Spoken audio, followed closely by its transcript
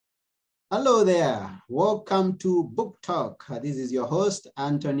Hello there. Welcome to Book Talk. This is your host,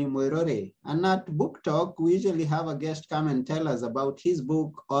 Anthony Moirore. And at Book Talk, we usually have a guest come and tell us about his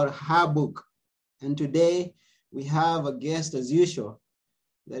book or her book. And today we have a guest, as usual,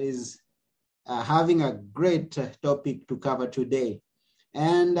 that is having a great topic to cover today.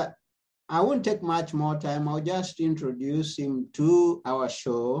 And I won't take much more time. I'll just introduce him to our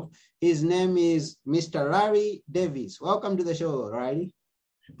show. His name is Mr. Larry Davis. Welcome to the show, Larry.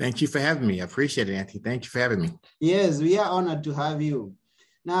 Thank you for having me. I appreciate it, Anthony. Thank you for having me. Yes, we are honored to have you.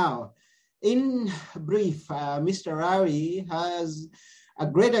 Now, in brief, Mr. Larry has a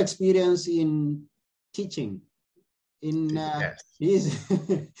great experience in teaching. Yes.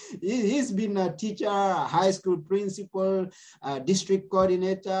 He's been a teacher, a high school principal, a district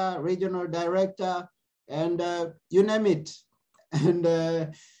coordinator, regional director, and you name it.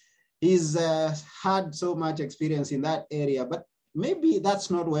 And he's had so much experience in that area. But maybe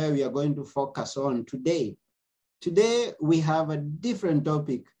that's not where we are going to focus on today. Today, we have a different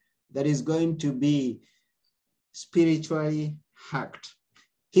topic that is going to be spiritually hacked.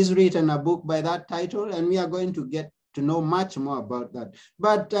 He's written a book by that title, and we are going to get to know much more about that.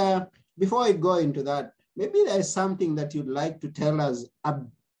 But before I go into that, maybe there's something that you'd like to tell us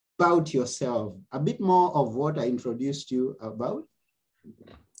about yourself, a bit more of what I introduced you about.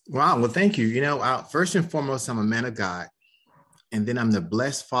 Wow. Well, thank you. First and foremost, I'm a man of God. And then I'm the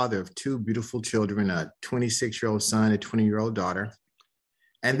blessed father of two beautiful children, a 26-year-old son, a 20-year-old daughter.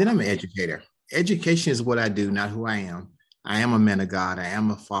 And then I'm an educator. Education is what I do, not who I am. I am a man of God. I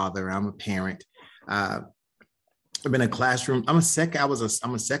am a father. I'm a parent. I've been in a classroom. I'm a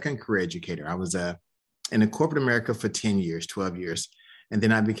second career educator. I was in corporate America for 10 years, 12 years. And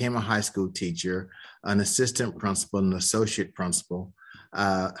then I became a high school teacher, an assistant principal, an associate principal,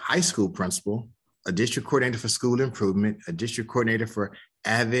 high school principal, a district coordinator for school improvement, a district coordinator for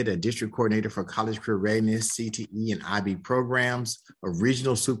AVID, a district coordinator for college career readiness, CTE and IB programs, a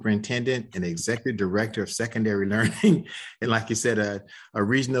regional superintendent, an executive director of secondary learning, and like you said, a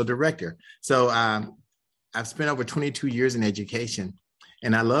regional director. So I've spent over 22 years in education,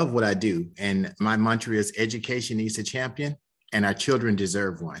 and I love what I do. And my mantra is education needs a champion, and our children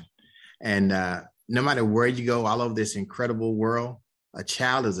deserve one. And no matter where you go all over this incredible world, a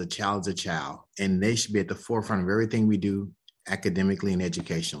child is a child is a child, and they should be at the forefront of everything we do academically and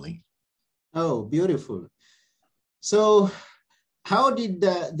educationally. Oh, beautiful. So how did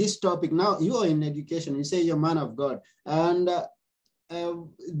this topic, now you are in education, you say you're a man of God, and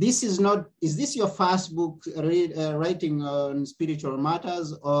is this your first book writing on spiritual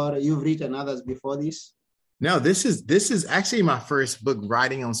matters, or you've written others before this? No, this is actually my first book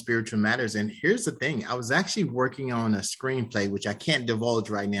writing on spiritual matters. And here's the thing. I was actually working on a screenplay, which I can't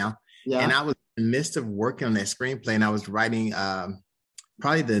divulge right now. Yeah. And I was in the midst of working on that screenplay, and I was writing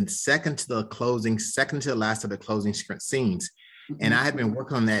probably the second to the last of the closing scenes. Mm-hmm. And I had been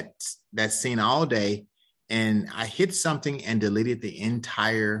working on that scene all day, and I hit something and deleted the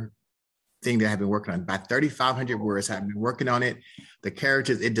entire thing that I had been working on. By 3,500 words, I've been working on it. The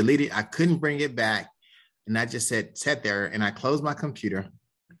characters, it deleted. I couldn't bring it back. And I just sat there and I closed my computer,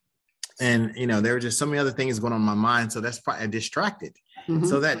 and, there were just so many other things going on in my mind. So that's probably distracted. Mm-hmm.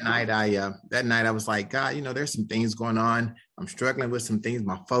 So that night I was like, God, there's some things going on. I'm struggling with some things,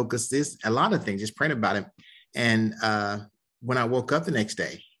 my focus, a lot of things, just praying about it. And when I woke up the next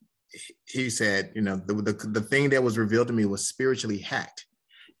day, he said, the thing that was revealed to me was spiritually hacked.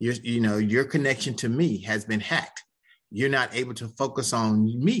 Your connection to me has been hacked. You're not able to focus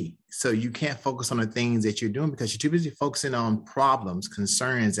on me. So you can't focus on the things that you're doing because you're too busy focusing on problems,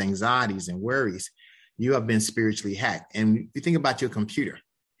 concerns, anxieties, and worries. You have been spiritually hacked. And if you think about your computer,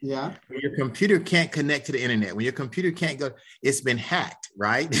 when your computer can't connect to the internet, when your computer can't go, it's been hacked,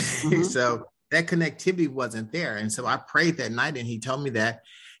 right? Mm-hmm. So that connectivity wasn't there. And so I prayed that night, and he told me that.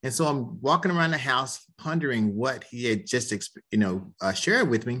 And so I'm walking around the house pondering what he had just, shared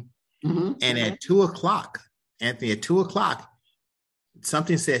with me. Mm-hmm. And at 2:00, Anthony, at 2:00,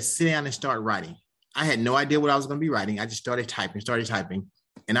 something said, sit down and start writing. I had no idea what I was going to be writing. I just started typing.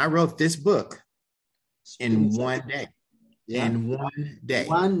 And I wrote this book in one day. Yeah. In one day.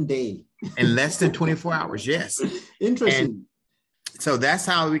 One day. In less than 24 hours. Yes. Interesting. And so that's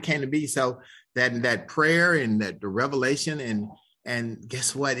how it came to be. So that prayer and the revelation and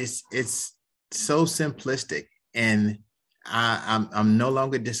guess what? It's so simplistic, and I'm no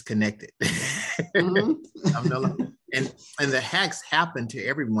longer disconnected. Mm-hmm. I'm no longer, and the hacks happen to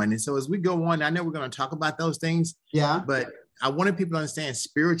everyone. And so as we go on, I know we're going to talk about those things. Yeah. But I wanted people to understand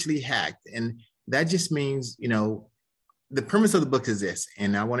spiritually hacked. And that just means, the premise of the book is this,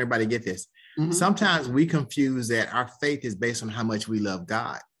 and I want everybody to get this. Mm-hmm. Sometimes we confuse that our faith is based on how much we love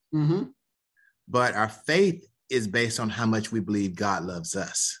God. Mm-hmm. but our faith is based on how much we believe God loves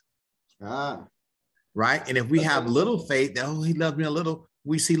us. Right. And if we have little faith, oh, he loved me a little,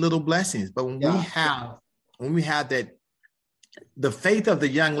 we see little blessings. But when we have that, the faith of the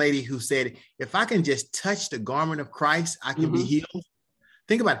young lady who said, if I can just touch the garment of Christ, I can be healed.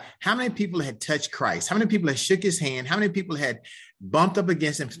 Think about it. How many people had touched Christ? How many people had shook his hand? How many people had bumped up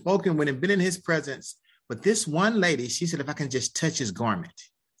against him, spoken with him, been in his presence? But this one lady, she said, if I can just touch his garment.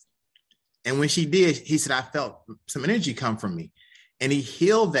 And when she did, he said, I felt some energy come from me. And he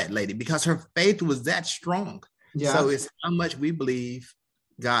healed that lady because her faith was that strong. Yeah. So it's how much we believe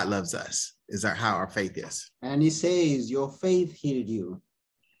God loves us is how our faith is. And he says, your faith healed you.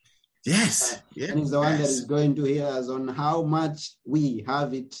 Yes. And he's the one that is going to heal us on how much we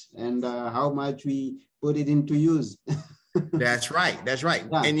have it and how much we put it into use. That's right. That's right.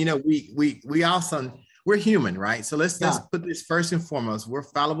 Yeah. And, you know, we also, we're human, right? So let's put this first and foremost. We're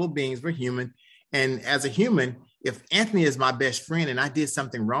fallible beings. We're human. And as a human, if Anthony is my best friend and I did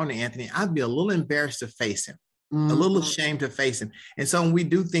something wrong to Anthony, I'd be a little embarrassed to face him, a little ashamed to face him. And so when we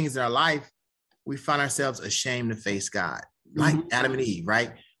do things in our life, we find ourselves ashamed to face God, like Adam and Eve,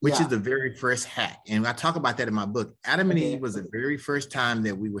 right? Which is the very first hack. And I talk about that in my book. Adam and Eve was the very first time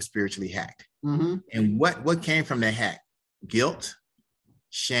that we were spiritually hacked. And what came from that hack? Guilt,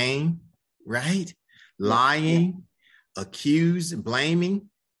 shame, right? Lying, accused, blaming.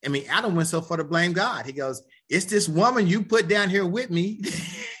 I mean, Adam went so far to blame God. He goes, it's this woman you put down here with me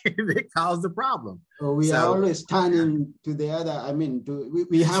that caused the problem. So we are always turning to the other. I mean,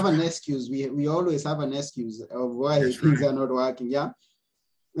 we have an excuse. We always have an excuse of why things are not working. Yeah.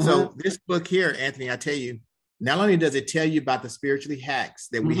 So this book here, Anthony, I tell you, not only does it tell you about the spiritually hacks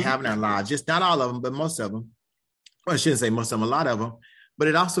that we have in our lives, just not all of them, but most of them. Well, I shouldn't say most of them, a lot of them, but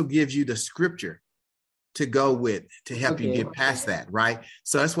it also gives you the scripture to go with to help you get past that, right?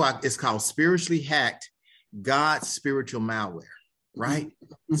 So that's why it's called Spiritually Hacked, God's Spiritual Malware, right?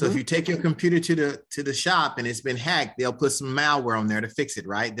 So if you take your computer to the shop and it's been hacked, they'll put some malware on there to fix it,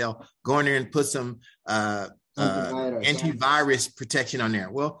 right? They'll go in there and put some antivirus protection on there.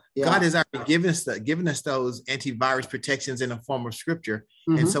 Well, God has already given us those antivirus protections in the form of scripture.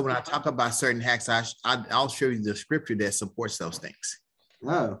 And so when I talk about certain hacks, I'll show you the scripture that supports those things.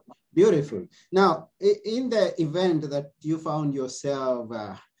 Oh, beautiful. Now, in the event that you found yourself,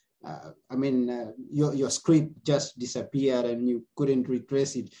 your script just disappeared and you couldn't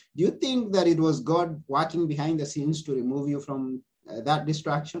retrace it, do you think that it was God working behind the scenes to remove you from that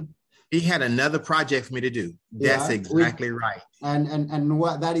distraction? He had another project for me to do. That's exactly right. And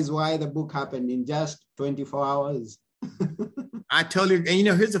what that is why the book happened in just 24 hours. I totally agree. And you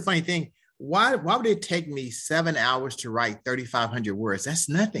know, here's the funny thing. Why would it take me 7 hours to write 3,500 words? That's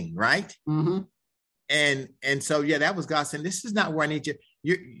nothing, right? And so, that was God saying, this is not where I need you.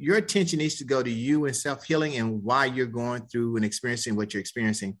 Your attention needs to go to you and self-healing and why you're going through and experiencing what you're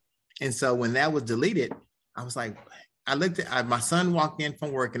experiencing. And so when that was deleted, I was like, I looked at my son walked in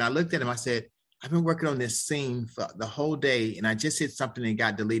from work and I looked at him. I said, I've been working on this scene for the whole day and I just hit something and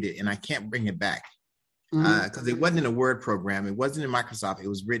got deleted and I can't bring it back. Because it wasn't in a Word program. It wasn't in Microsoft. It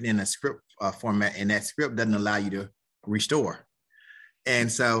was written in a script format, and that script doesn't allow you to restore. And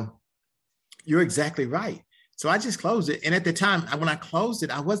so you're exactly right. So I just closed it. And at the time, when I closed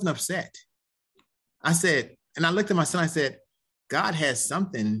it, I wasn't upset. I said, and I looked at my son, I said, God has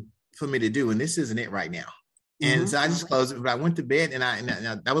something for me to do, and this isn't it right now. And so I just closed it. But I went to bed, and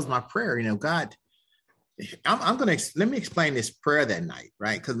that was my prayer. You know, God, let me explain this prayer that night,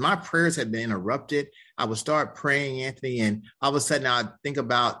 right? Because my prayers had been interrupted. I would start praying, Anthony, and all of a sudden I'd think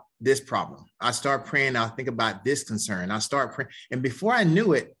about this problem. I start praying, I'll think about this concern. I start praying. And before I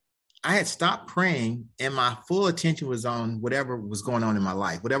knew it, I had stopped praying and my full attention was on whatever was going on in my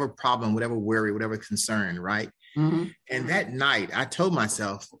life, whatever problem, whatever worry, whatever concern, right? And that night I told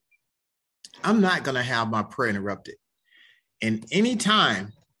myself, I'm not going to have my prayer interrupted. And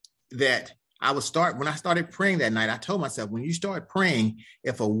anytime that when I started praying that night, I told myself, when you start praying,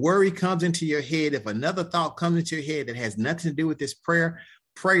 if a worry comes into your head, if another thought comes into your head that has nothing to do with this prayer,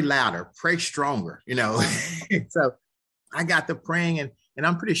 pray louder, pray stronger, you know? So I got to praying and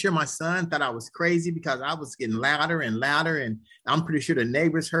I'm pretty sure my son thought I was crazy because I was getting louder and louder. And I'm pretty sure the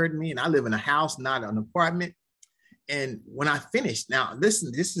neighbors heard me and I live in a house, not an apartment. And when I finished, now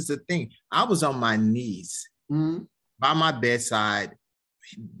listen, this is the thing. I was on my knees by my bedside,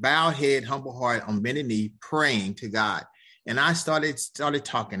 bowed head, humble heart, on bended knee, praying to God. And I started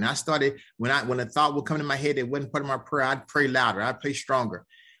talking. I started, when a thought would come to my head that wasn't part of my prayer, I'd pray louder, I'd pray stronger.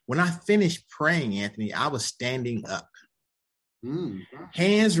 When I finished praying, Anthony, I was standing up,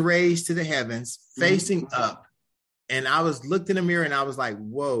 hands raised to the heavens, facing up. And I was looked in the mirror and I was like,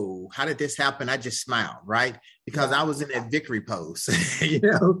 whoa, how did this happen? I just smiled, right? Because I was in that victory pose.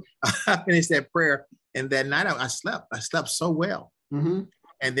 I finished that prayer. And that night I slept. I slept so well. Mm-hmm.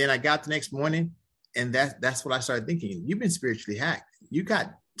 And then I got the next morning, and that's what I started thinking. You've been spiritually hacked. You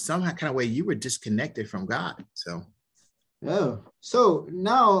got some kind of way you were disconnected from God. So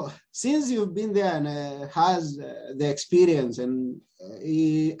now, since you've been there and has the experience, and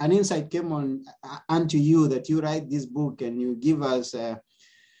an insight came onto you that you write this book and you give us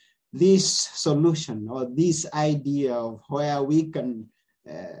this solution or this idea of where we can,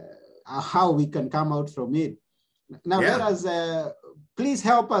 how we can come out from it. Now, let us, please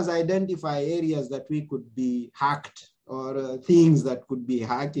help us identify areas that we could be hacked or things that could be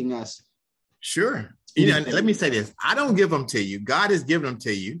hacking us. Sure. Let me say this. I don't give them to you. God has given them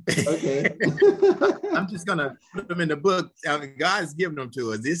to you. Okay. I'm just going to put them in the book. God's given them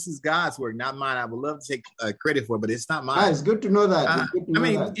to us. This is God's work, not mine. I would love to take credit for it, but it's not mine. It's good to know that.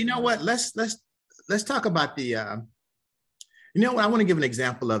 You know what? Let's talk about the, you know what? I want to give an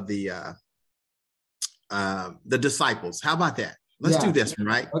example of the disciples. How about that? Let's do this one,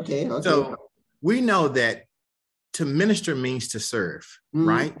 right? Okay. So we know that to minister means to serve,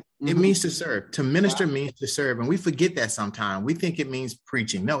 right? Mm-hmm. It means to serve. To minister means to serve. And we forget that sometimes. We think it means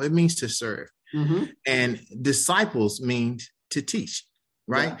preaching. No, it means to serve. Mm-hmm. And disciples means to teach,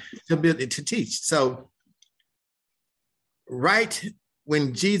 right? To teach. So right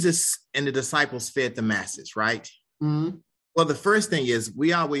when Jesus and the disciples fed the masses, right? Mm-hmm. Well, the first thing is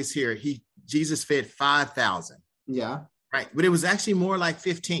we always hear Jesus fed 5,000. Yeah. Right. But it was actually more like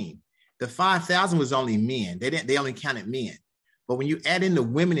 15. The 5,000 was only men. They only counted men. But when you add in the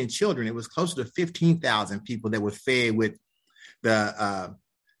women and children, it was closer to 15,000 people that were fed with the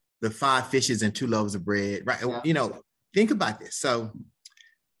 5 fishes and 2 loaves of bread. Right. Yeah. Think about this. So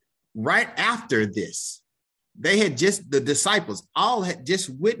right after this, the disciples all had just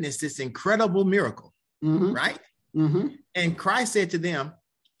witnessed this incredible miracle. Mm-hmm. Right. Mm-hmm. And Christ said to them,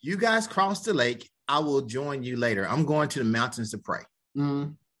 you guys cross the lake. I will join you later. I'm going to the mountains to pray.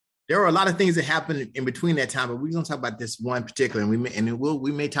 Mm-hmm. There were a lot of things that happened in between that time, but we're going to talk about this one particular, and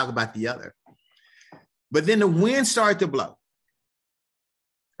we may talk about the other. But then the wind started to blow,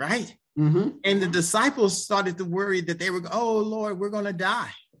 right? Mm-hmm. And the disciples started to worry that they were, oh Lord, we're going to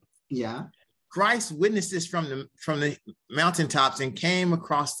die. Yeah. Christ witnessed this from the mountaintops and came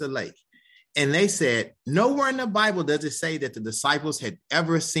across the lake. And they said, nowhere in the Bible does it say that the disciples had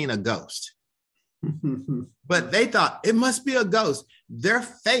ever seen a ghost. But they thought it must be a ghost. Their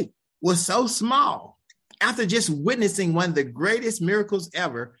faith was so small after just witnessing one of the greatest miracles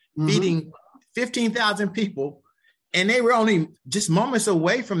ever, feeding 15,000 people. And they were only just moments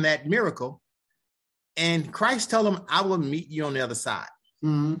away from that miracle. And Christ told them, I will meet you on the other side.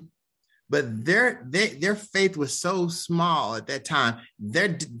 Mm-hmm. But their faith was so small at that time.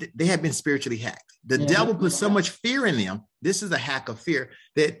 They had been spiritually hacked. The devil put so much fear in them. This is a hack of fear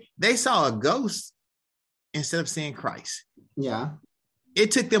that they saw a ghost instead of seeing Christ. Yeah.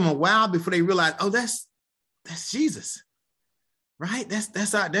 It took them a while before they realized, oh, that's Jesus, right? That's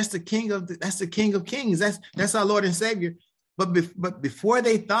the King of Kings. That's our Lord and Savior. But before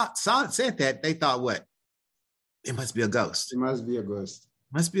they said that, they thought what? It must be a ghost. It must be a ghost.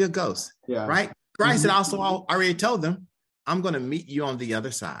 Must be a ghost. Yeah. Right. Christ had also already told them, I'm going to meet you on the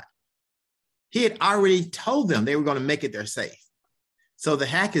other side. He had already told them they were going to make it there safe. So the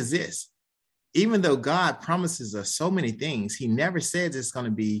hack is this. Even though God promises us so many things, he never says it's going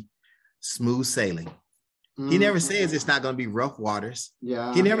to be smooth sailing. He never says it's not going to be rough waters.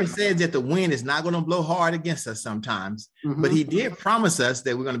 Yeah. He never says that the wind is not going to blow hard against us sometimes. But he did promise us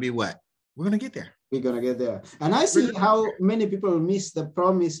that we're going to be what? We're going to get there. We're going to get there. And I see how many people miss the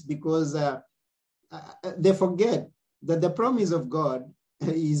promise because they forget that the promise of God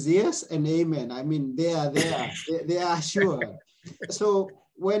is yes and amen. I mean, they are there. they are sure. So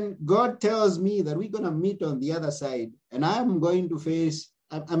when God tells me that we're going to meet on the other side and I'm going to face,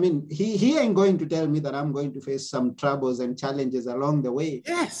 he ain't going to tell me that I'm going to face some troubles and challenges along the way.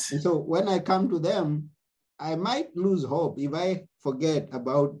 Yes. And so when I come to them, I might lose hope if I forget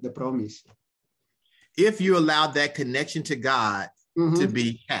about the promise. If you allow that connection to God to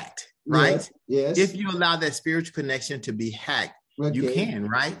be hacked, right? Yes. If you allow that spiritual connection to be hacked, you can,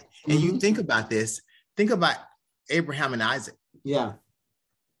 right? And you think about this. Think about Abraham and Isaac. Yeah.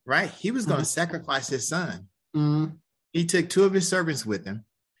 Right? He was going to sacrifice his son. He took 2 of his servants with him.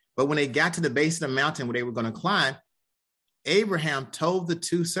 But when they got to the base of the mountain where they were going to climb, Abraham told the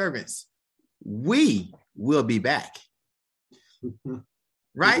 2 servants, we will be back.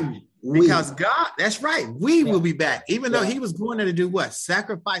 Right? Because God, that's right. We will be back. Even though he was going there to do what?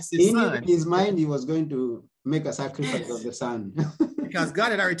 Sacrifice his son. In his mind, he was going to make a sacrifice of the son. Because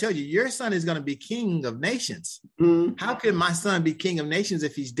God had already told you, your son is going to be king of nations. How can my son be king of nations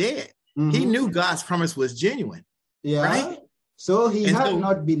if he's dead? He knew God's promise was genuine. Yeah. Right? So he had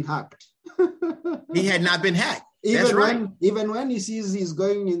not been hacked. He had not been hacked. Even when he sees he's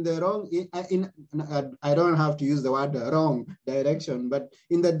going in the wrong, I don't have to use the word wrong direction, but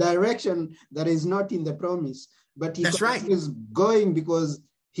in the direction that is not in the promise. But he is going because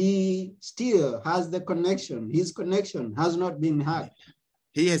he still has the connection. His connection has not been hacked.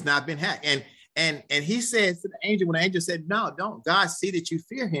 He has not been hacked. And he says to the angel, when the angel said, no, don't. God see that you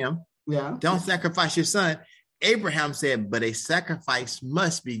fear him. Yeah. Don't sacrifice your son. Abraham said, but a sacrifice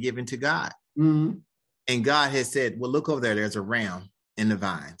must be given to God. Mm-hmm. And God has said, well, look over there. There's a ram in the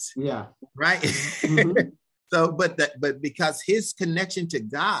vines. Yeah. Right. Mm-hmm. So, but because his connection to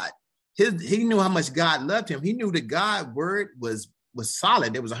God, he knew how much God loved him. He knew that God's word was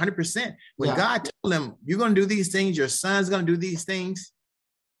solid. It was 100%. When God told him, you're going to do these things, your son's going to do these things,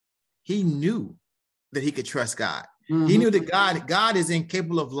 he knew that he could trust God. Mm-hmm. He knew that God is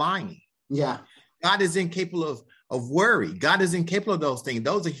incapable of lying. Yeah. God is incapable of worry. God is incapable of those things.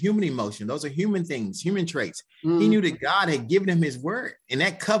 Those are human emotions. Those are human things, human traits. Mm-hmm. He knew that God had given him his word, and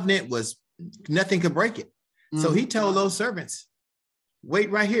that covenant was nothing could break it. Mm-hmm. So he told those servants,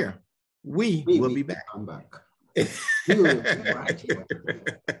 wait right here. We will be back. Come back.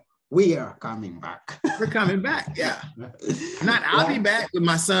 We are coming back. We're coming back. Yeah. Not I'll be back with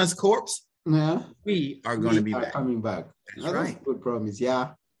my son's corpse. Yeah. We are going to be back. Coming back. That's right. That's a good promise.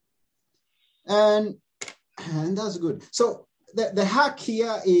 Yeah. And that's good. So the hack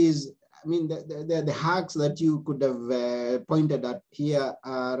here is, I mean, the hacks that you could have pointed at here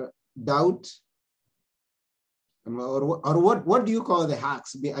are doubt. Or what do you call the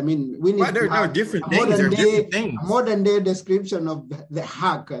hacks? I mean, we need there are different things. There are different things. A modern day description of the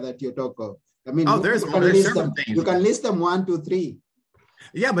hack that you talk of. I mean, there's several things. You can list them 1, 2, 3.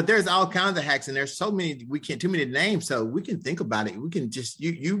 Yeah, but there's all kinds of hacks, and there's so many, we can't too many names, so we can think about it. We can just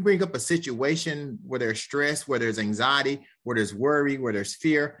you bring up a situation where there's stress, where there's anxiety, where there's worry, where there's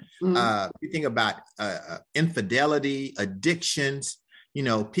fear. Mm-hmm. You think about infidelity, addictions. You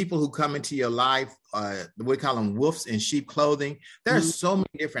know, people who come into your life, we call them wolves in sheep clothing. There are so many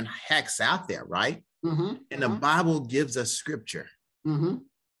different hacks out there, right? Mm-hmm. And the Bible gives us scripture,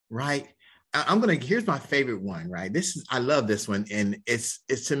 right? Here's my favorite one, right? I love this one. And it's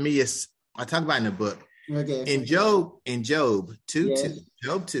to me, I talk about in the book. Okay. In Job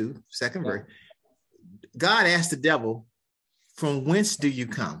 2, second verse, God asked the devil, from whence do you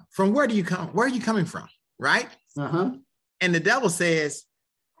come? From where do you come? Where are you coming from? Right? Uh-huh. And the devil says,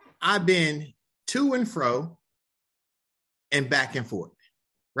 I've been to and fro and back and forth.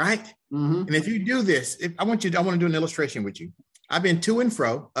 Right? Mm-hmm. And if you do this, I want to do an illustration with you. I've been to and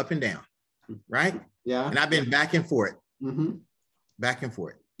fro, up and down. Right? Yeah. And I've been back and forth. Mm-hmm. Back and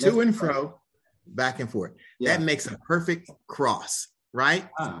forth. To and fro, back and forth. Yeah. That makes a perfect cross. Right?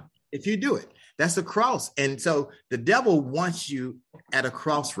 If you do it, that's a cross. And so the devil wants you at a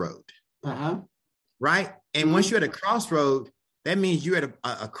crossroad. Uh-huh. Right? And once you're at a crossroad, that means you're at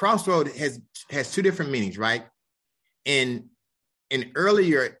a crossroad has two different meanings, right? In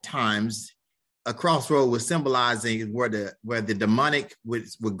earlier times, a crossroad was symbolizing where the demonic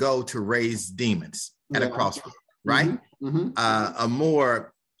would go to raise demons at a crossroad, right? Mm-hmm. A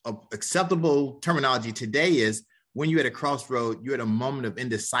more acceptable terminology today is when you're at a crossroad, you're at a moment of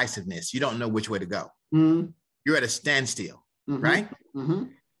indecisiveness. You don't know which way to go. Mm-hmm. You're at a standstill, right? Mm-hmm.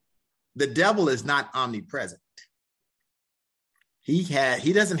 The devil is not omnipresent. He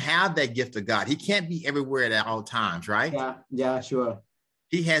doesn't have that gift of God. He can't be everywhere at all times, right? Yeah, sure.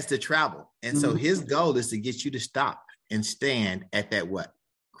 He has to travel. And so his goal is to get you to stop and stand at that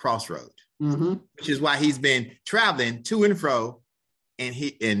crossroad, which is why he's been traveling to and fro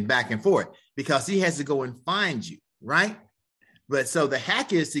and back and forth, because he has to go and find you, right? But so the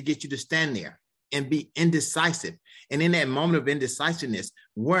hack is to get you to stand there and be indecisive. And in that moment of indecisiveness,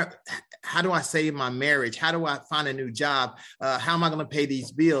 how do I save my marriage? How do I find a new job? How am I going to pay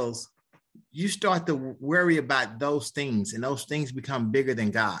these bills? You start to worry about those things, and those things become bigger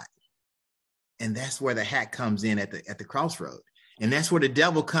than God. And that's where the hack comes in at the crossroad. And that's where the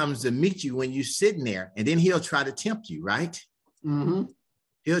devil comes to meet you when you're sitting there. And then he'll try to tempt you, right? Mm-hmm.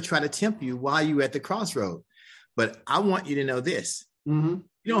 He'll try to tempt you while you're at the crossroad. But I want you to know this. Mm-hmm.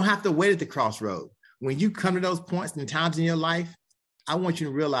 You don't have to wait at the crossroad. When you come to those points and times in your life, I want you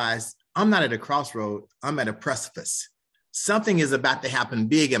to realize I'm not at a crossroad. I'm at a precipice. Something is about to happen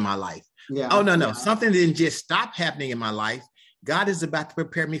big in my life. Yeah. Oh, no. Yeah. Something didn't just stop happening in my life. God is about to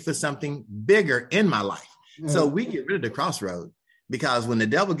prepare me for something bigger in my life. Yeah. So we get rid of the crossroad, because when the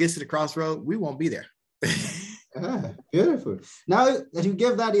devil gets to the crossroad, we won't be there. Beautiful. Now that you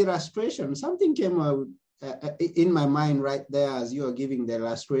gave that illustration, something came out in my mind right there as you are giving the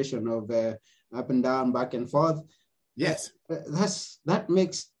illustration of up and down, back and forth. Yes. That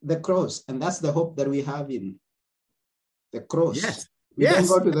makes the cross, and that's the hope that we have in the cross. Yes. We don't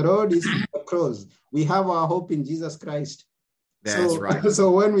go to the road, it's the cross. We have our hope in Jesus Christ. That's right. So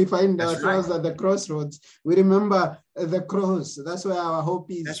when we find ourselves at the crossroads, we remember the cross. That's where our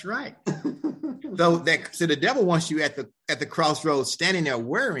hope is. That's right. So the devil wants you at the crossroads, standing there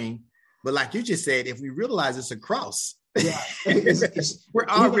worrying. But like you just said, if we realize it's a cross, we're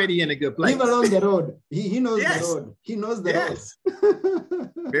already in a good place. Leave alone the road. He knows the road. He knows the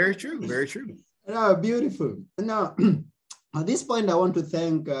road. Very true. Very true. Beautiful. Now, at this point, I want to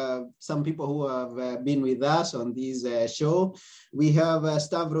thank some people who have been with us on this show. We have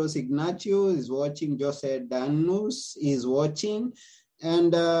Stavros Ignatiu is watching, Jose Danus is watching,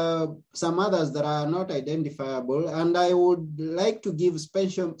 and some others that are not identifiable. And I would like to give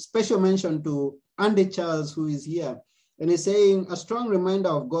special mention to Andy Charles, who is here. And he's saying, a strong reminder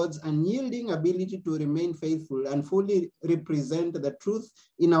of God's unyielding ability to remain faithful and fully represent the truth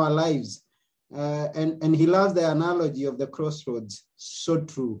in our lives. And he loves the analogy of the crossroads. So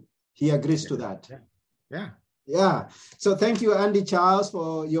true. He agrees to that. Yeah. So thank you, Andy Charles,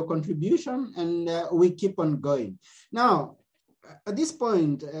 for your contribution. And we keep on going. Now, at this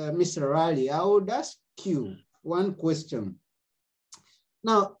point, Mr. Riley, I would ask you one question.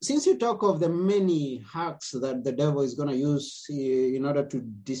 Now, since you talk of the many hacks that the devil is going to use in order to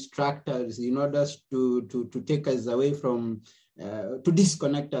distract us, in order to take us away from, to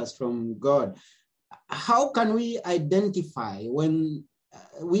disconnect us from God, how can we identify when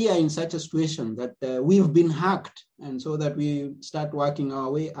we are in such a situation that we've been hacked, and so that we start working our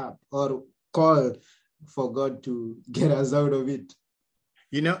way up or call for God to get us out of it?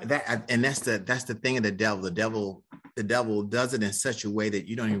 You know, that's the thing of the devil. The devil does it in such a way that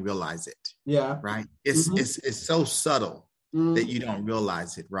you don't even realize it. Yeah. Right. It's so subtle that you don't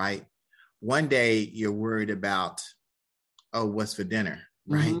realize it. Right. One day you're worried about, what's for dinner?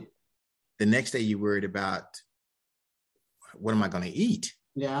 Right. The next day you're worried about, what am I going to eat?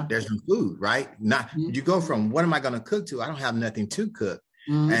 Yeah. There's some food, right? You go from what am I going to cook to I don't have nothing to cook.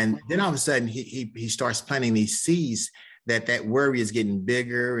 And then all of a sudden he starts planting these seeds that worry is getting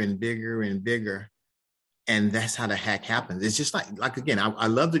bigger and bigger and bigger. And that's how the hack happens. It's just like again, I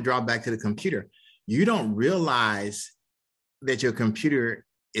love to draw back to the computer. You don't realize that your computer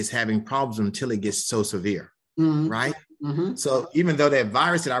is having problems until it gets so severe, right? So even though that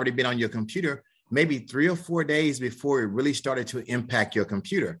virus had already been on your computer, maybe 3 or 4 days before it really started to impact your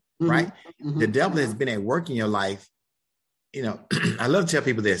computer, right? The devil has been at work in your life. You know, I love to tell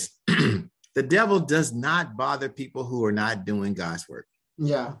people this. The devil does not bother people who are not doing God's work.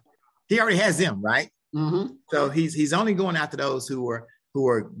 Yeah. He already has them, right? So he's only going after those who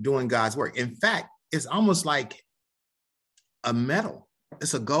are doing God's work. In fact, it's almost like a medal.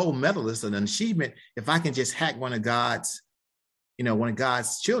 It's a gold medal. It's an achievement. If I can just hack one of God's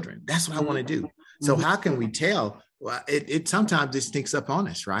children, that's what I want to do. So how can we tell? Well, it sometimes it sneaks up on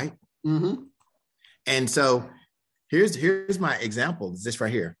us, right? And so here's my example. This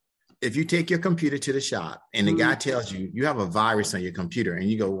right here. If you take your computer to the shop and the guy tells you have a virus on your computer, and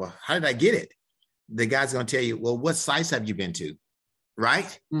you go, well, how did I get it? The guy's going to tell you, well, what sites have you been to?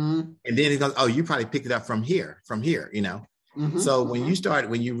 Right. And then he goes, oh, you probably picked it up from here, you know? So when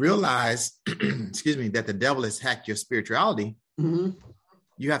you realize, excuse me, that the devil has hacked your spirituality,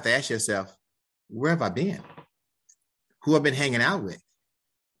 you have to ask yourself, where have I been? Who I've been hanging out with?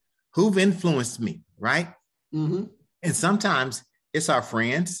 Who've influenced me? Right. And sometimes it's our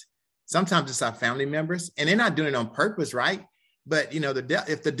friends. Sometimes it's our family members, and they're not doing it on purpose. Right. But, you know,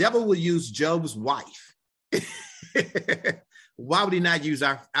 if the devil will use Job's wife, why would he not use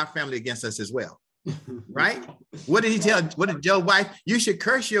our family against us as well? Right? What did Job's wife? You should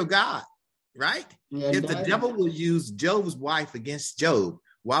curse your God, right? If the devil will use Job's wife against Job,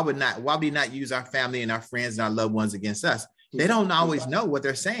 why would he not use our family and our friends and our loved ones against us? They don't always know what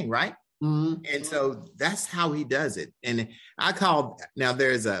they're saying, right? And so that's how he does it. And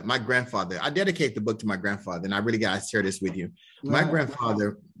there's my grandfather. I dedicate the book to my grandfather, and I really got to share this with you. My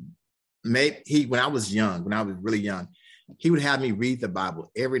grandfather, when I was really young, he would have me read the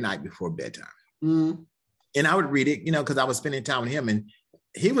Bible every night before bedtime. And I would read it, you know, because I was spending time with him, and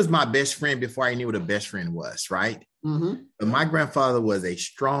he was my best friend before I knew what a best friend was, right? But my grandfather was a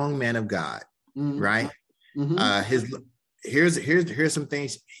strong man of God, right? Here's some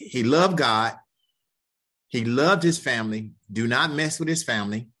things. He loved God. He loved his family. Do not mess with his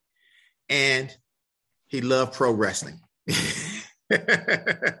family. And he loved pro wrestling.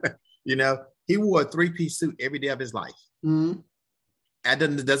 You know, He wore a 3-piece suit every day of his life. Mm-hmm.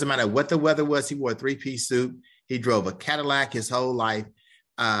 It doesn't matter what the weather was. He wore a 3-piece suit. He drove a Cadillac his whole life.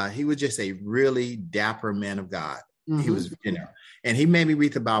 He was just a really dapper man of God. Mm-hmm. He was, and he made me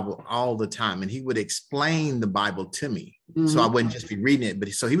read the Bible all the time, and he would explain the Bible to me. Mm-hmm. So I wouldn't just be reading it, but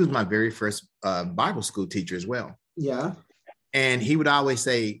so he was my very first Bible school teacher as well. Yeah. And he would always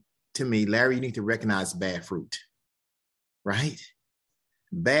say to me, Larry, you need to recognize bad fruit, right?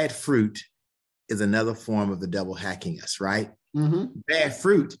 Bad fruit is another form of the devil hacking us, right? Mm-hmm. Bad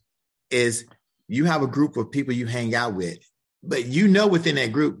fruit is you have a group of people you hang out with, but within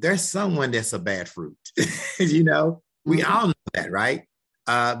that group, there's someone that's a bad fruit. We all know that, right?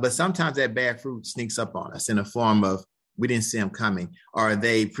 But sometimes that bad fruit sneaks up on us in a form of we didn't see them coming, or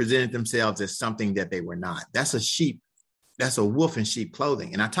they presented themselves as something that they were not. That's a wolf in sheep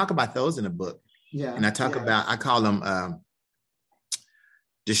clothing. And I talk about those in the book. Yeah. And I call them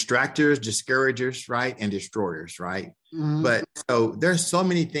distractors, discouragers, right? And destroyers, right? Mm-hmm. But so there's so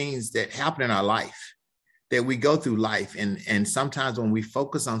many things that happen in our life that we go through life. And sometimes when we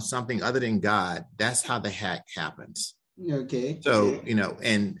focus on something other than God, that's how the hack happens. Okay. So,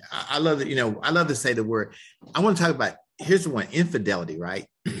 and I love that, I love to say the word. I want to talk about, here's the one, infidelity, right?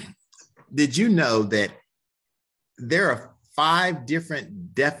 Did you know that there are 5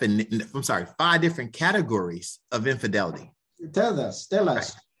 different categories of infidelity? Tell us.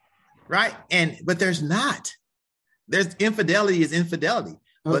 Right. But there's not. There's infidelity is infidelity.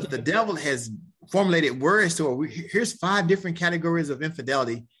 Okay. But the devil has formulated words to here's 5 different categories of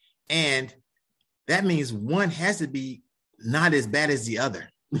infidelity. And that means one has to be not as bad as the other.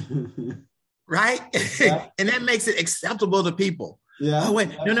 Right. Yeah. And that makes it acceptable to people. Yeah. Oh, wait,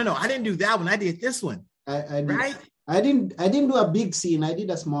 no. I didn't do that one. I did this one. Right. I didn't do a big sin. I did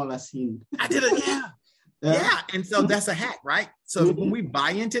a smaller sin. I did it. Yeah. Yeah. And so that's a hack, right? So when we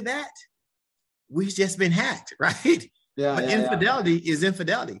buy into that, we've just been hacked, right? Yeah. But infidelity is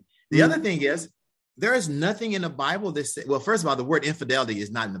infidelity. The other thing is there is nothing in the Bible that says, well, first of all, the word infidelity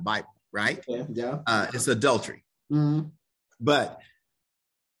is not in the Bible, right? Yeah. It's adultery. Mm-hmm. But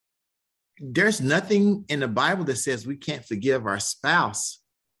there's nothing in the Bible that says we can't forgive our spouse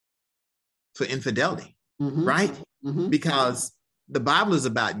for infidelity, right? Mm-hmm. Because the Bible is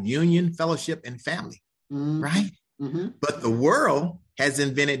about union, fellowship, and family, right? Mm-hmm. But the world has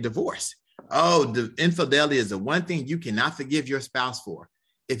invented divorce. Oh, the infidelity is the one thing you cannot forgive your spouse for.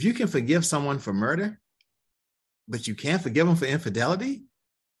 If you can forgive someone for murder, but you can't forgive them for infidelity,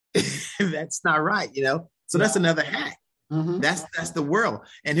 that's not right, So that's another hack. Mm-hmm. That's the world.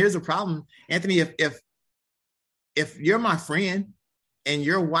 And here's the problem, Anthony. If you're my friend and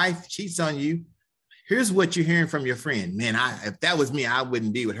your wife cheats on you, here's what you're hearing from your friend. Man, if that was me, I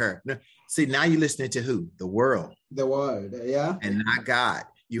wouldn't be with her. See, now you're listening to who? The world. The world, yeah. And not God.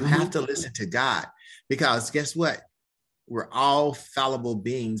 You have to listen to God, because guess what? We're all fallible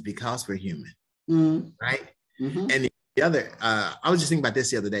beings because we're human, right? Mm-hmm. And the other, I was just thinking about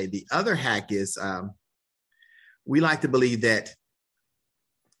this the other day. The other hack is we like to believe that,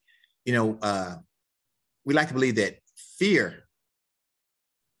 fear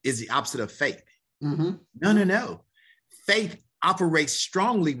is the opposite of faith. Mm-hmm. No. Faith operates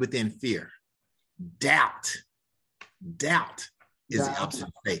strongly within fear. Doubt is the opposite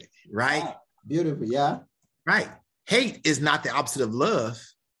of faith, right? Ah, beautiful, yeah. Right. Hate is not the opposite of love.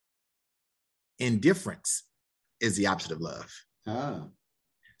 Indifference is the opposite of love. Ah.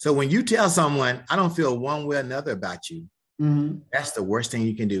 So when you tell someone, I don't feel one way or another about you, that's the worst thing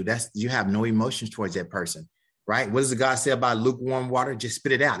you can do. You have no emotions towards that person, right? What does the God say about lukewarm water? Just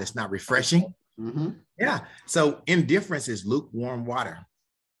spit it out. It's not refreshing. Mm-hmm. Yeah. So indifference is lukewarm water.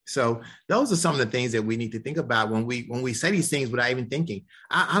 So those are some of the things that we need to think about when we say these things without even thinking.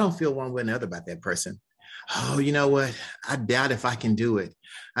 I don't feel one way or another about that person. Oh, you know what? I doubt if I can do it.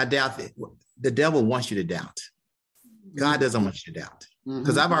 I doubt that. The devil wants you to doubt. God doesn't want you to doubt,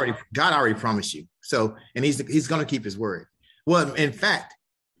 because God already promised you. So, and he's going to keep his word. Well, in fact,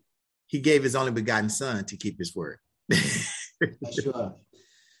 he gave his only begotten son to keep his word. Sure.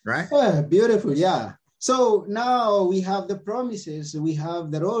 Right? Yeah, beautiful. Yeah. So now we have the promises, we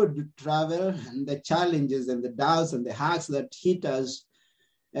have the road to travel, and the challenges and the doubts and the hacks that hit us.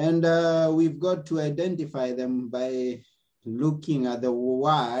 And we've got to identify them by looking at the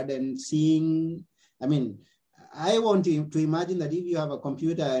word and seeing. I want to imagine that if you have a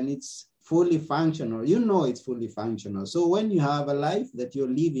computer and it's fully functional, it's fully functional. So when you have a life that you're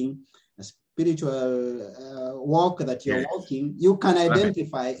living, a spiritual walk that you're walking, you can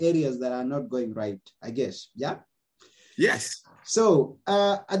identify areas that are not going right, I guess. Yeah? Yes. So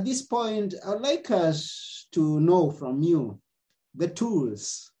at this point, I'd like us to know from you the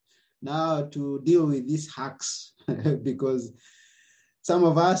tools now to deal with these hacks because some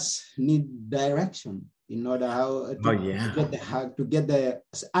of us need direction in order how to get the hack, to get the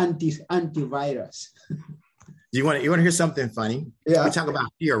antivirus. You want to hear something funny? Yeah. We talk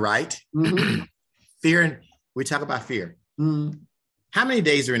about fear, right? Mm-hmm. Fear, and we talk about fear. Mm-hmm. How many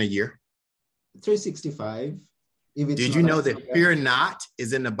days are in a year? 365. Did you know that fear not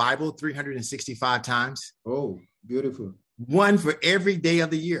is in the Bible 365 times? Oh, beautiful. One for every day of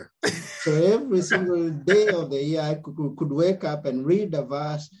the year. So every single day of the year, I could wake up and read a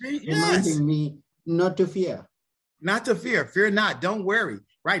verse reminding me not to fear. Not to fear. Fear not. Don't worry.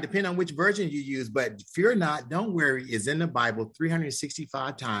 Right. Depending on which version you use. But fear not, don't worry is in the Bible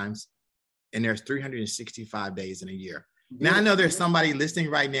 365 times. And there's 365 days in a year. Now, I know there's somebody listening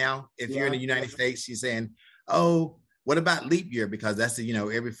right now. If you're in the United States, she's saying, oh, what about leap year? Because that's,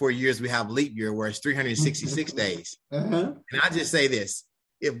 every 4 years we have leap year where it's 366 days. And I just say this.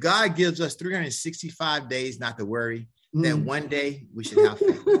 If God gives us 365 days not to worry, then one day we should have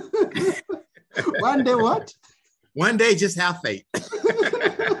faith. One day what? One day just have faith.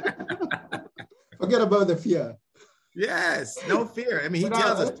 Forget about the fear. Yes, no fear. I mean, he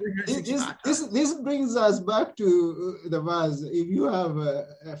tells us 365. This brings us back to the verse. If you have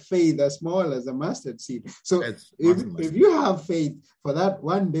a faith as small as a mustard seed, so if you have faith for that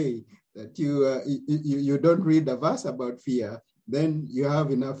one day that you don't read the verse about fear, then you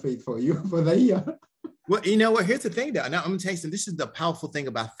have enough faith for you for the year. Well, you know what? Here's the thing, though. Now I'm going to tell you something. This is the powerful thing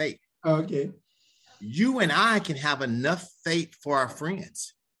about faith. Okay. You and I can have enough faith for our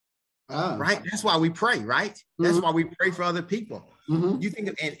friends. Right? That's why we pray, right? That's why we pray for other people. You think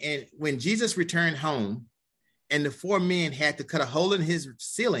of, and when Jesus returned home and the 4 men had to cut a hole in his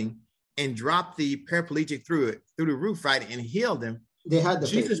ceiling and drop the paraplegic through the roof, right? And healed him. They had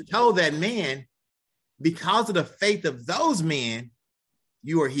Jesus told that man, because of the faith of those men,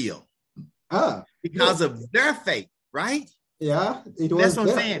 you are healed. Because of their faith, right? Yeah, that's what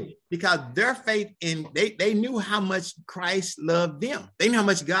I'm saying. Because their faith in they knew how much Christ loved them. They knew how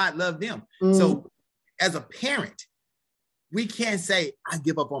much God loved them. So as a parent, we can't say, I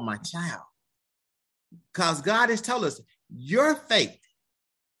give up on my child. Because God has told us, your faith,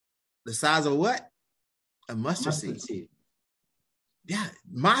 the size of what? A mustard seed. Yeah,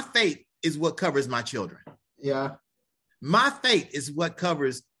 my faith is what covers my children. Yeah. My faith is what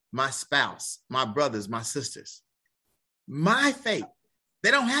covers my spouse, my brothers, my sisters. My faith,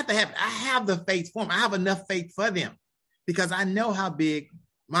 they don't have to have it. I have the faith for them. I have enough faith for them because I know how big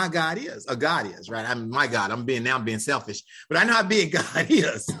my God is, or God is, right? I'm being selfish, but I know how big God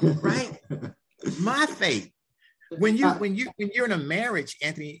is, right? My faith. When you're in a marriage,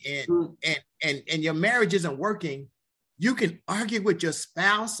 Anthony, and your marriage isn't working, you can argue with your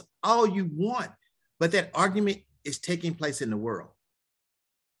spouse all you want, but that argument is taking place in the world.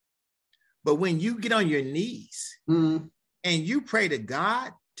 But when you get on your knees and you pray to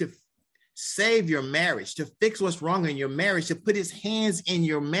God to save your marriage, to fix what's wrong in your marriage, to put his hands in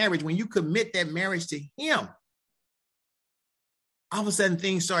your marriage, when you commit that marriage to him, all of a sudden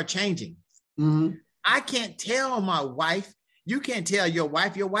things start changing. I can't tell my wife, you can't tell your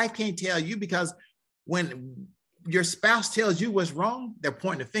wife can't tell you, because when your spouse tells you what's wrong, they're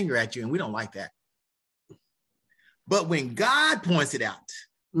pointing a finger at you, and we don't like that. But when God points it out,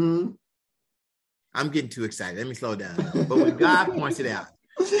 I'm getting too excited. Let me slow down. But when God points it out,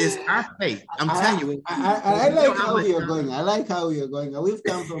 it's our faith. I'm telling you. I like how you're going. I like how you're going. We've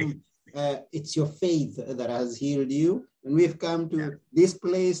come from, it's your faith that has healed you. And we've come to this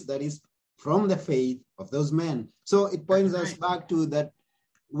place that is from the faith of those men. So it points us back to that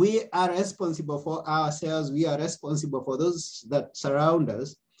we are responsible for ourselves. We are responsible for those that surround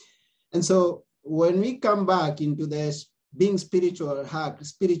us. And so when we come back into this being spiritually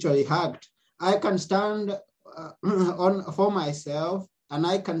hacked, I can stand for myself, and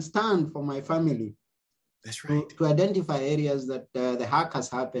I can stand for my family. That's right. To identify areas that the hack has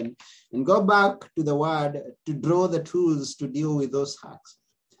happened and go back to the word to draw the tools to deal with those hacks.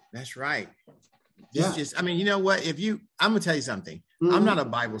 That's right. I mean, you know what? I'm going to tell you something. I'm not a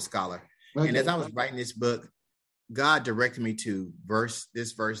Bible scholar. Okay. And as I was writing this book, God directed me to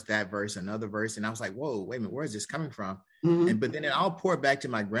this verse, that verse, another verse. And I was like, whoa, wait a minute, where is this coming from? But then it all poured back to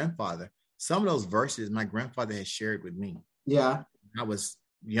my grandfather. Some of those verses my grandfather had shared with me. Yeah. I was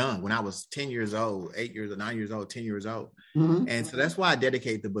young, when I was 10 years old, 8 years or 9 years old, 10 years old. And so that's why I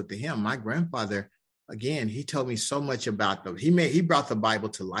dedicate the book to him. My grandfather, again, he told me so much about he brought the Bible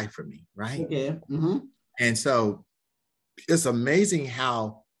to life for me, right? Okay. And so it's amazing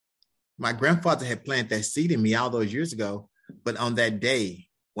how my grandfather had planted that seed in me all those years ago. But on that day,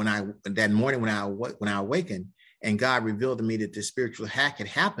 that morning when I awakened, And God revealed to me that the spiritual hack had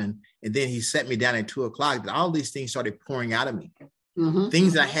happened. And then he set me down at 2:00, that all these things started pouring out of me.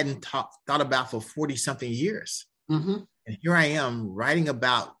 Things that I hadn't thought about for 40 something years. And here I am writing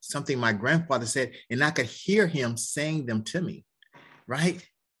about something my grandfather said, and I could hear him saying them to me. Right.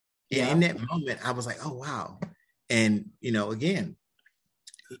 And in that moment, I was like, oh, wow. And, again,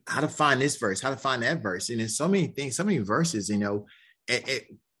 how to find this verse, how to find that verse. And there's so many things, so many verses, we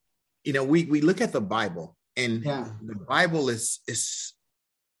look at the Bible, and the Bible is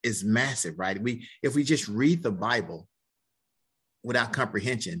massive, right? If we just read the Bible without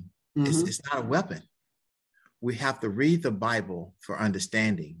comprehension, it's not a weapon. We have to read the Bible for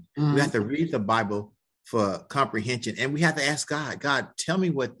understanding. We have to read the Bible for comprehension, and we have to ask God, tell me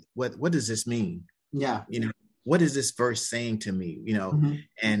what does this mean? Yeah. What is this verse saying to me?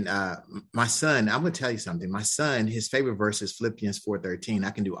 And my son, I'm going to tell you something. My son, his favorite verse is Philippians 4:13. I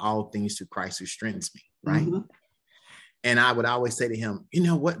can do all things through Christ who strengthens me. Right. And I would always say to him,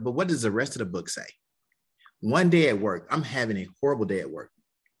 but what does the rest of the book say? One day at work, I'm having a horrible day at work.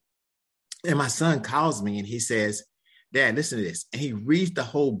 And my son calls me and he says, Dad, listen to this. And he reads the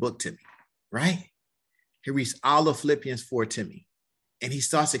whole book to me. Right. He reads all of Philippians 4 to me. And he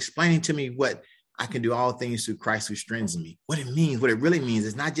starts explaining to me what I can do all things through Christ who strengthens me. What it means, what it really means.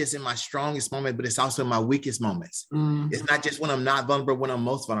 It's not just in my strongest moment, but it's also in my weakest moments. It's not just when I'm not vulnerable, when I'm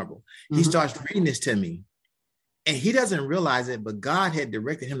most vulnerable. He starts reading this to me. And he doesn't realize it, but God had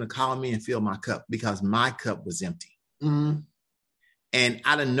directed him to call me and fill my cup because my cup was empty. And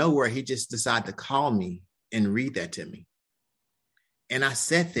out of nowhere, he just decided to call me and read that to me. And I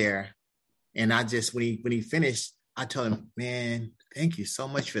sat there, and I just, when he finished, I told him, man, thank you so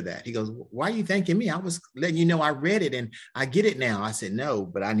much for that. He goes, why are you thanking me? I was letting you know I read it and I get it now. I said, no,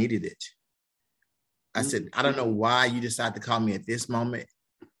 but I needed it. I said, I don't know why you decided to call me at this moment,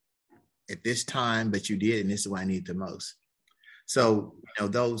 at this time, but you did, and this is what I need the most. So,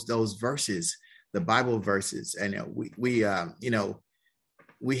 those verses, the Bible verses, and we have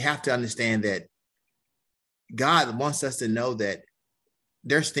to understand that God wants us to know that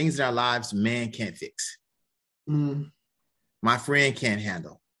there's things in our lives man can't fix. My friend can't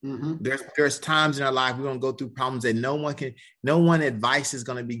handle. There's times in our life we're going to go through problems that no one advice is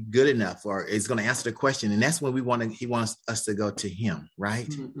going to be good enough or is going to answer the question. And that's when he wants us to go to him, right?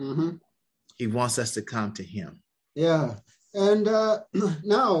 He wants us to come to him. Yeah. And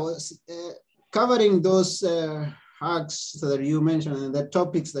now covering those hacks that you mentioned and the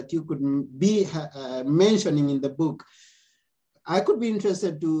topics that you could be mentioning in the book, I could be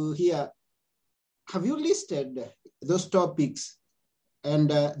interested to hear, have you listed those topics and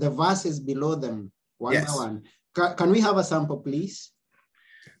the verses below them one by one? Can we have a sample, please?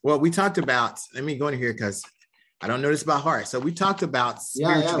 Well, we talked about, let me go in here because I don't know this by heart. So we talked about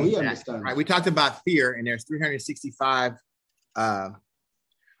spiritual we understand. Right? We talked about fear, and there's 365. Well,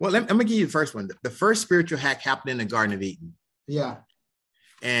 let me give you the first one. The first spiritual hack happened in the Garden of Eden. Yeah.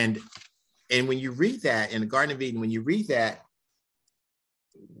 And when you read that in the Garden of Eden, when you read that,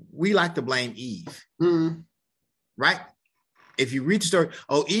 we like to blame Eve. Right? If you read the story,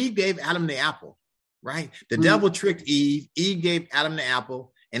 Eve gave Adam the apple, right? The devil tricked Eve. Eve gave Adam the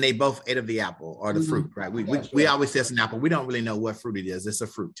apple, and they both ate of the apple or the fruit, right? We always say it's an apple. We don't really know what fruit it is. It's a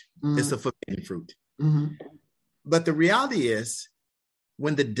fruit. It's a forbidden fruit. But the reality is,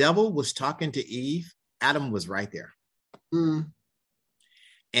 when the devil was talking to Eve, Adam was right there.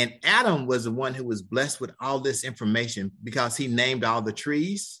 And Adam was the one who was blessed with all this information because he named all the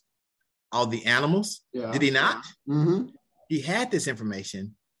trees, all the animals. Yeah. Did he not? He had this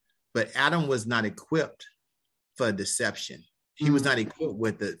information, but Adam was not equipped for deception. He was not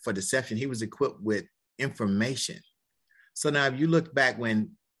equipped for deception. He was equipped with information. So now if you look back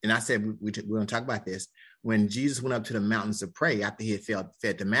when, and I said, we're going to talk about this, when Jesus went up to the mountains to pray after he had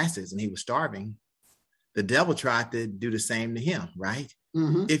fed the masses and he was starving, the devil tried to do the same to him, right?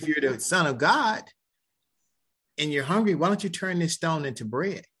 If you're the Son of God and you're hungry, why don't you turn this stone into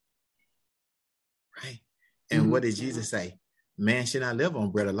bread? Right? And what did Jesus say? Man should not live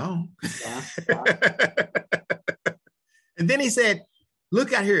on bread alone. And then he said,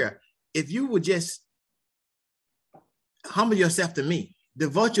 look out here. If you would just humble yourself to me,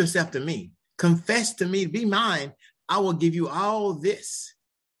 devote yourself to me, confess to me, be mine, I will give you all this.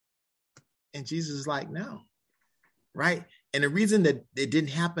 And Jesus is like, no, right? And the reason that it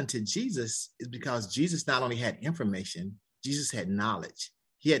didn't happen to Jesus is because Jesus not only had information, Jesus had knowledge.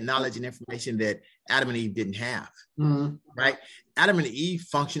 He had knowledge and information that Adam and Eve didn't have, right? Adam and Eve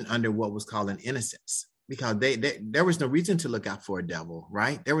functioned under what was called an innocence because there was no reason to look out for a devil,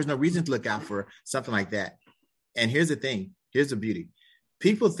 right? There was no reason to look out for something like that. And here's the thing. Here's the beauty.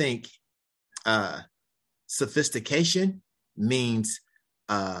 People think Sophistication means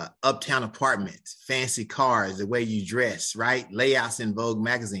uptown apartments, fancy cars, the way you dress, right? Layouts in Vogue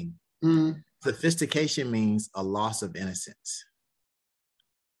magazine. Mm. Sophistication means a loss of innocence,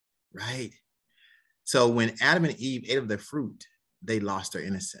 right? So when Adam and Eve ate of the fruit, they lost their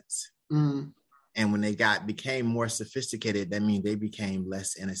innocence. Mm. And when they became more sophisticated, that means they became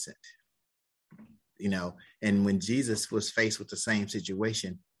less innocent. And when Jesus was faced with the same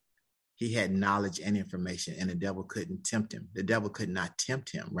situation, he had knowledge and information, and the devil couldn't tempt him. The devil could not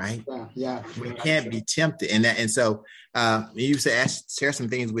tempt him, right? Yeah. We can't be tempted. And so you used to share some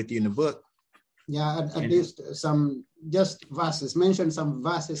things with you in the book. Yeah, at least some just verses. Mention some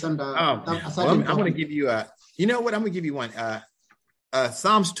verses and I'm going to give you you know what? I'm going to give you one.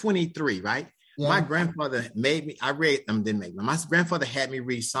 Psalms 23, right? Yeah. My grandfather made me, my grandfather had me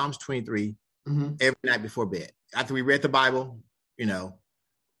read Psalms 23 every night before bed. After we read the Bible,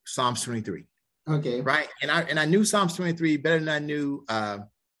 Psalms 23. Okay. Right. And I knew Psalms 23 better than I knew the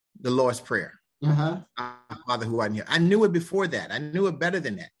Lord's Prayer. Uh-huh. Our Father who art in heaven. I knew it before that. I knew it better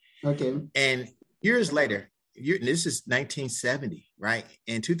than that. Okay. And years later, this is 1970, right?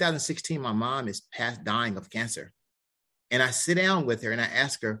 In 2016, my mom is dying of cancer. And I sit down with her and I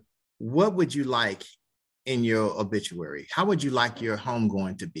ask her, what would you like in your obituary? How would you like your home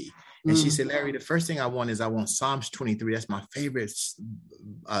going to be? And she said, Larry, the first thing I want Psalms 23. That's my favorite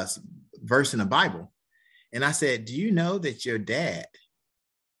verse in the Bible. And I said, do you know that your dad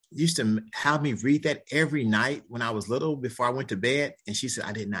used to have me read that every night when I was little before I went to bed? And she said,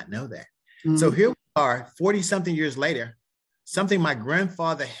 I did not know that. So here we are, 40 something years later, something my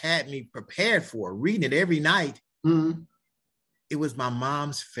grandfather had me prepared for, reading it every night. It was my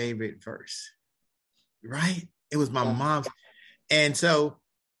mom's favorite verse, right? It was my mom's. And so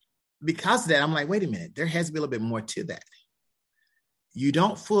because of that, I'm like, wait a minute, there has to be a little bit more to that. You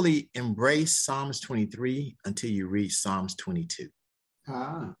don't fully embrace Psalms 23 until you read Psalms 22.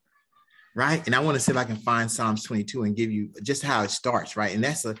 Right? And I want to see if I can find Psalms 22 and give you just how it starts, right? And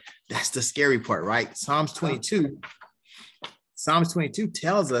that's the scary part, right? Psalms 22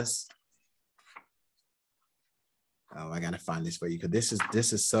 tells us, I got to find this for you because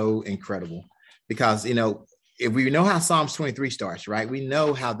this is so incredible. Because, if we know how Psalms 23 starts, right? We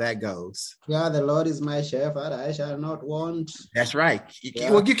know how that goes. Yeah, the Lord is my shepherd, I shall not want. That's right.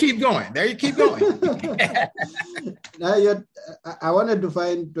 Well, you keep going. There you keep going. Now I wanted to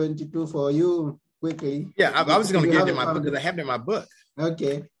find 22 for you quickly. Yeah, I was going to give you my book because I have it in my book.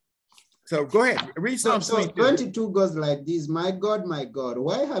 Okay. So go ahead. Read Psalms 22. 22 goes like this. My God,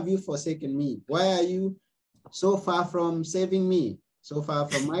 why have you forsaken me? Why are you so far from saving me? So far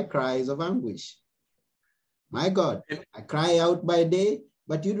from my cries of anguish? My God, I cry out by day,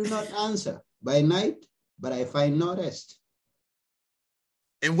 but you do not answer. By night, but I find no rest.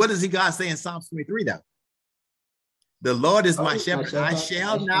 And what does God say in Psalms 23 though? The Lord is my shepherd, I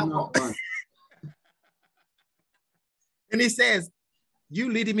shall not want. And he says, you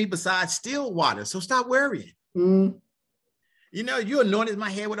leading me beside still water, so stop worrying. You anointed my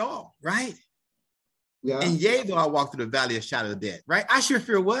head with oil, right? Yeah. And yea, though I walk through the valley of shadow of death, right? I sure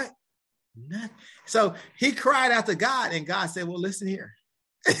fear what? Nothing. So he cried out to God, and God said, well, listen here.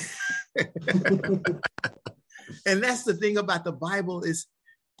 And that's the thing about the Bible is,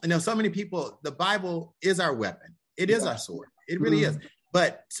 so many people, the Bible is our weapon. It is our sword. It really is.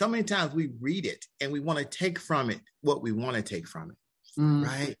 But so many times we read it and we want to take from it what we want to take from it.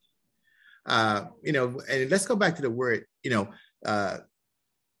 Right. And let's go back to the word,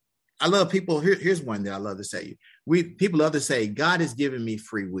 I love people. Here's one that I love to say. People love to say, God has given me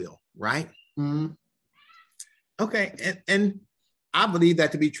free will, right? Okay. And I believe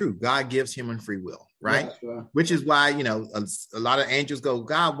that to be true. God gives human free will, right? Yeah, sure. Which is why, a lot of angels go,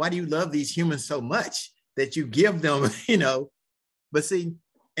 God, why do you love these humans so much that you give them, But see,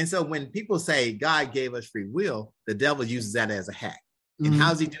 and so when people say God gave us free will, the devil uses that as a hack. And how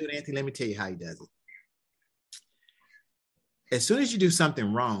does he do it, Anthony? Let me tell you how he does it. As soon as you do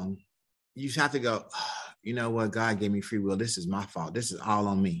something wrong, you have to go, you know what? God gave me free will. This is my fault. This is all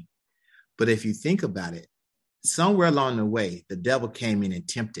on me. But if you think about it, somewhere along the way, the devil came in and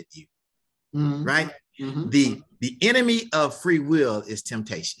tempted you, right? The enemy of free will is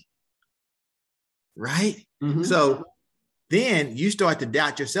temptation, right? So then you start to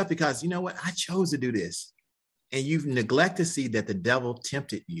doubt yourself because, you know what? I chose to do this. And you neglect to see that the devil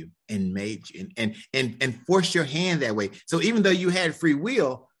tempted you and made you and forced your hand that way. So even though you had free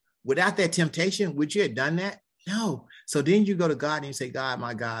will, without that temptation, would you have done that? No. So then you go to God and you say, God,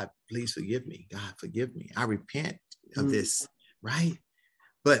 my God, please forgive me. God, forgive me. I repent of this, right?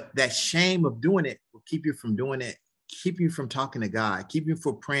 But that shame of doing it will keep you from doing it, keep you from talking to God, keep you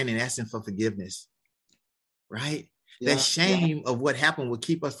from praying and asking for forgiveness. right? That shame of what happened will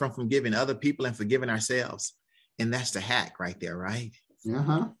keep us from forgiving other people and forgiving ourselves. And that's the hack right there, right?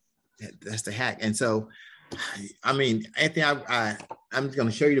 That's the hack. And so, I mean, Anthony, I'm just going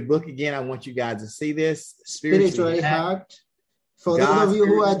to show you the book again. I want you guys to see this. Spiritually Hacked. For those of you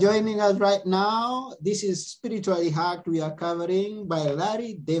who are joining us right now, this is Spiritually Hacked. We are covering by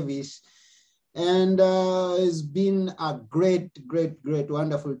Larry Davis. And it's been a great,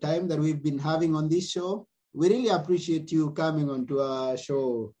 wonderful time that we've been having on this show. We really appreciate you coming onto our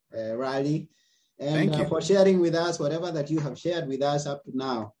show, Riley, and for sharing with us whatever that you have shared with us up to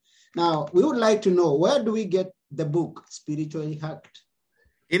now. Now, we would like to know, where do we get the book, Spiritually Hacked?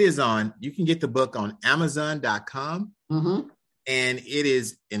 It is you can get the book on Amazon.com, and it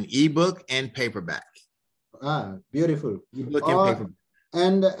is an ebook and paperback. Ah, beautiful. Ebook and paperback.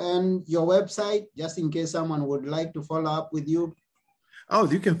 And your website, just in case someone would like to follow up with you. Oh,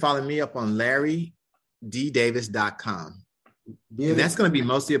 you can follow me up on LarryDDavis.com. And that's going to be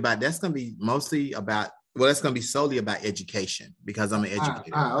solely about education, because I'm an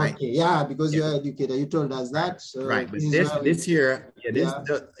educator. Right? Okay. Yeah, because you're an educator. You told us that. So right. But this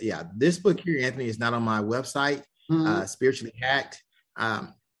book here, Anthony, is not on my website. Spiritually Hacked,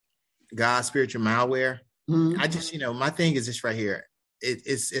 God's Spiritual Malware. I just, my thing is this right here.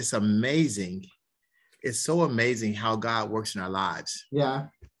 It's amazing. It's so amazing how God works in our lives. Yeah.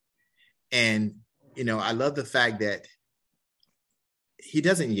 And, I love the fact that he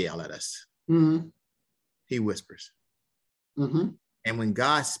doesn't yell at us. He whispers. And when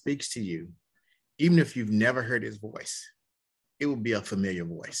God speaks to you, even if you've never heard his voice, it will be a familiar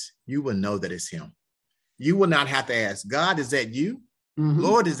voice. You will know that it's him. You will not have to ask, God, is that you?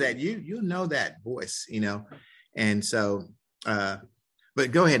 Lord, is that you? You'll know that voice, And so, but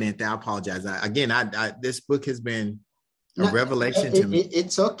go ahead, Anthony. I apologize. This book has been a revelation to me.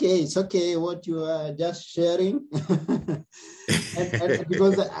 It's okay. It's okay what you are just sharing. and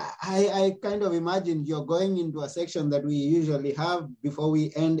because I kind of imagine you're going into a section that we usually have before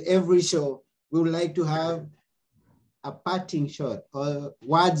we end every show. We would like to have a parting shot or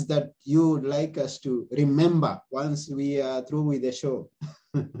words that you would like us to remember once we are through with the show.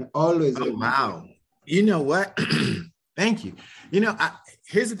 Always. Oh, wow. You know what? Thank you.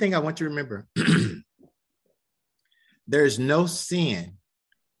 Here's the thing I want you to remember. There's no sin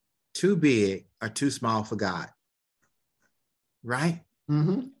too big or too small for God. Right?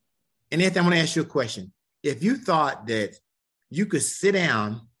 And Anthony, I want to ask you a question. If you thought that you could sit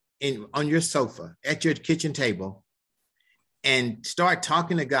down on your sofa at your kitchen table and start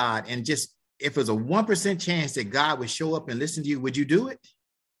talking to God, and just, if there's a 1% chance that God would show up and listen to you, would you do it?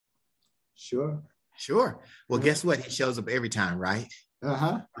 Sure. Well, guess what? He shows up every time, right?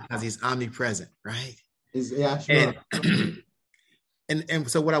 Because he's omnipresent, right? Yeah, sure. And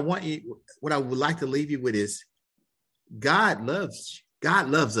so what I would like to leave you with is, God loves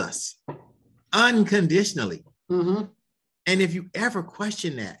us unconditionally. And if you ever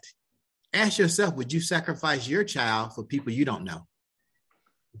question that, ask yourself, would you sacrifice your child for people you don't know?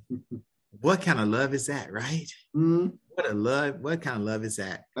 What kind of love is that, right? What kind of love is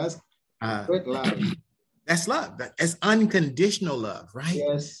that? That's great love. That's love. That's unconditional love, right?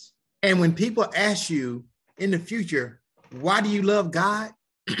 Yes. And when people ask you in the future, why do you love God?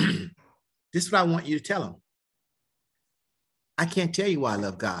 This is what I want you to tell them. I can't tell you why I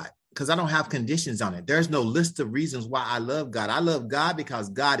love God, because I don't have conditions on it. There's no list of reasons why I love God. I love God because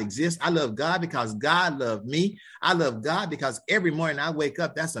God exists. I love God because God loved me. I love God because every morning I wake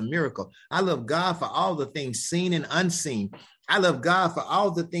up, that's a miracle. I love God for all the things seen and unseen. I love God for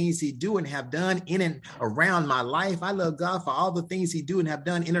all the things he do and have done in and around my life. I love God for all the things he do and have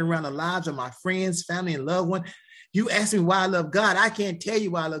done in and around the lives of my friends, family, and loved ones. You ask me why I love God. I can't tell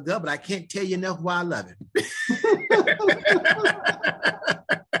you why I love God, but I can't tell you enough why I love him.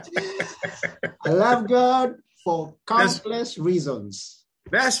 I love God for countless reasons.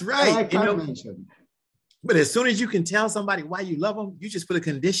 That's right. I can't mention. But as soon as you can tell somebody why you love them, you just put a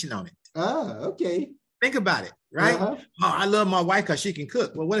condition on it. Ah, okay. Think about it, right? Oh, I love my wife because she can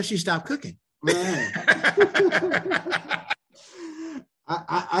cook. Well, what if she stopped cooking?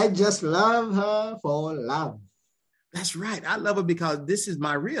 I just love her for love. That's right. I love her because this is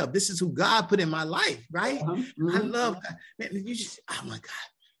my rib. This is who God put in my life, right? I love her. Man, oh my God.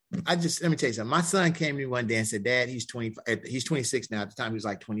 Let me tell you something. My son came to me one day and said, Dad, he's 26 now. At the time, he was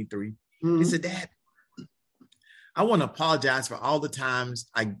like 23. He said, Dad, I want to apologize for all the times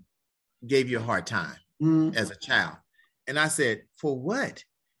I gave you a hard time as a child. And I said, for what?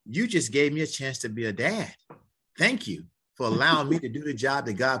 You just gave me a chance to be a dad. Thank you for allowing me to do the job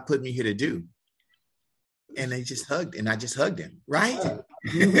that God put me here to do. And they just hugged, and I just hugged him, right?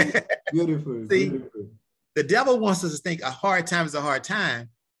 Beautiful. See, beautiful. The devil wants us to think a hard time is a hard time.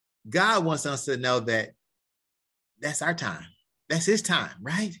 God wants us to know that that's our time. That's his time,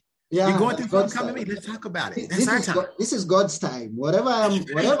 right? Yeah, you're going through something, come to me. Let's talk about it. That's our time. This is God's time. Whatever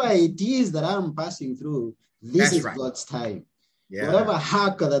it is that I'm passing through, this is God's time. Yeah. Whatever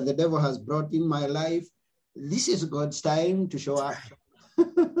hack that the devil has brought in my life, this is God's time to show up.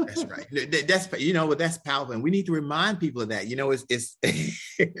 That's right. That's that's powerful, and we need to remind people of that. It's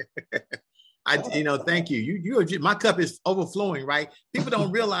thank you. You my cup is overflowing, right? People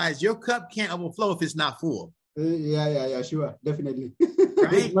don't realize your cup can't overflow if it's not full. Yeah, sure, definitely.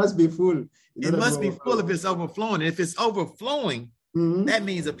 Right? It must be full. It must be full if it's overflowing. And if it's overflowing, that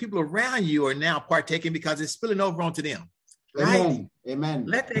means the people around you are now partaking because it's spilling over onto them. Right? Amen.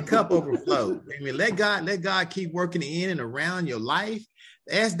 Let that cup overflow. I mean, let God keep working in and around your life.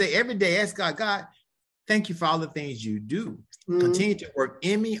 Every day, ask God, thank you for all the things you do. Continue to work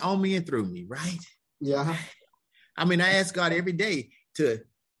in me, on me, and through me, right? Yeah. I mean, I ask God every day to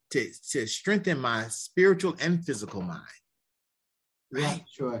strengthen my spiritual and physical mind. Right? Yeah,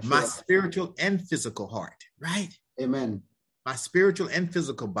 sure. My spiritual and physical heart, right? Amen. My spiritual and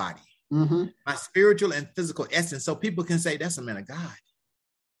physical body. My spiritual and physical essence. So people can say, that's a man of God.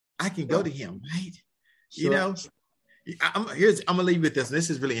 I can go to him, right? Sure. I'm going to leave you with this. And this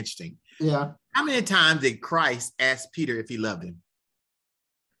is really interesting. Yeah. How many times did Christ ask Peter if he loved him?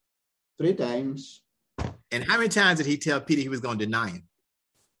 3 times. And how many times did he tell Peter he was going to deny him?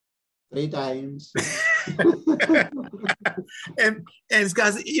 3 times. and it's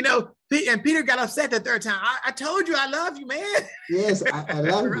because, and Peter got upset the 3rd time. I told you I love you, man. Yes, I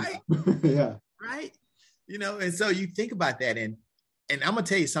love right? you. Yeah. Right. And so you think about that. And I'm going to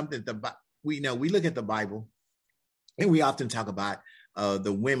tell you something. We look at the Bible and we often talk about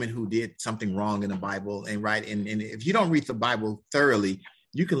the women who did something wrong in the Bible. And and if you don't read the Bible thoroughly,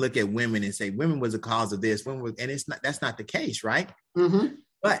 you can look at women and say women was the cause of this. And that's not the case, right?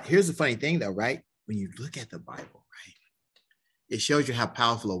 But here's the funny thing, though, right? When you look at the Bible, right, it shows you how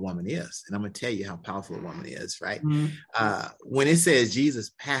powerful a woman is. And I'm going to tell you how powerful a woman is, right? When it says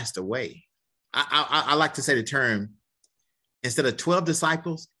Jesus passed away, I like to say the term, instead of 12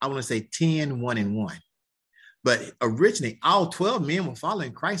 disciples, I want to say 10, 1 and 1. But originally, all 12 men were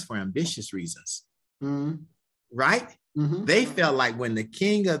following Christ for ambitious reasons, right? They felt like when the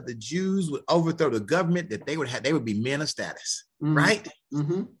king of the Jews would overthrow the government, that they would be men of status, right?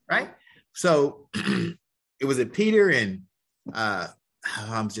 Right. So it was Peter and I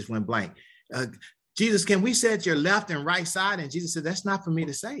just went blank. Jesus, can we sit at your left and right side? And Jesus said, that's not for me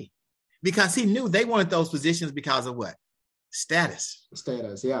to say, because he knew they wanted those positions because of what? Status.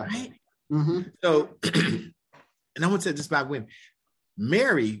 Status, yeah. Right. So, and I want to say this about women.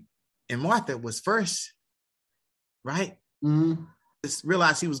 Mary and Martha was first. Right? Just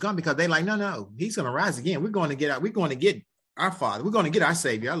realized he was gone because they like, no, he's going to rise again. We're going to get our Father. We're going to get our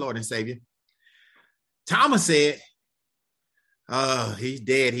Savior, our Lord and Savior. Thomas said, oh, he's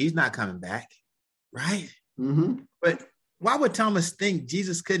dead. He's not coming back. Right? But why would Thomas think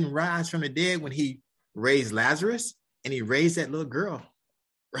Jesus couldn't rise from the dead when he raised Lazarus and he raised that little girl,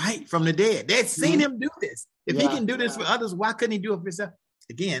 right, from the dead? They had seen him do this. If he can do this for others, why couldn't he do it for himself?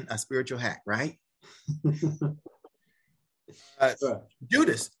 Again, a spiritual hack, right?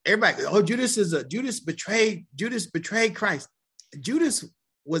 Judas, everybody. Judas betrayed Christ. Judas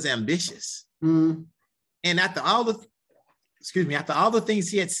was ambitious, and after all the things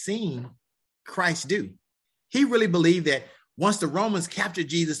he had seen Christ do, he really believed that once the Romans captured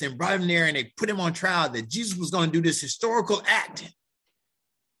Jesus and brought him there and they put him on trial, that Jesus was going to do this historical act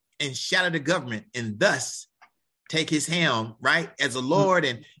and shatter the government and thus take his helm, right, as a Lord.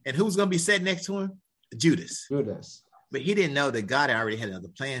 And who's going to be sitting next to him? Judas. But he didn't know that God already had another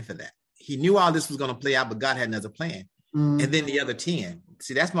plan for that. He knew all this was going to play out, but God had another plan. And then the other 10.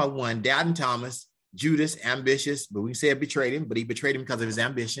 See, that's my one. Doubting Thomas, Judas, ambitious, but we said betrayed him, but he betrayed him because of his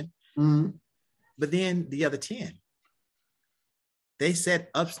ambition. But then the other 10, they sat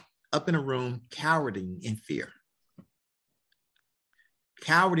up in a room cowering in fear.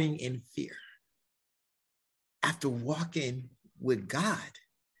 Cowering in fear. After walking with God.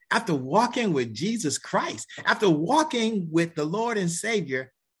 After walking with Jesus Christ, after walking with the Lord and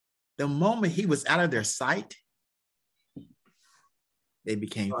Savior, the moment he was out of their sight, they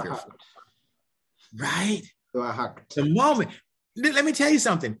became fearful. Right? The moment. Let me tell you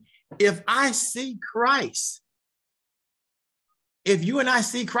something. If I see Christ, if you and I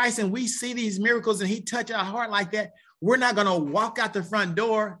see Christ and we see these miracles and he touch our heart like that, we're not going to walk out the front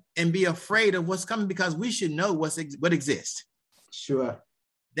door and be afraid of what's coming, because we should know what exists. Sure.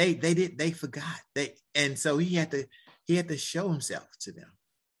 They forgot. And so he had to show himself to them.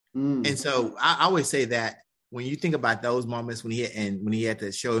 And so I always say that when you think about those moments when he had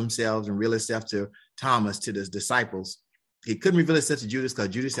to show himself and reveal himself to Thomas, to the disciples, he couldn't reveal himself to Judas because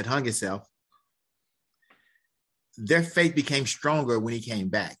Judas had hung himself. Their faith became stronger when he came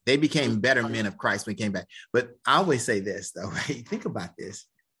back. They became better men of Christ when he came back. But I always say this, though, right? Think about this.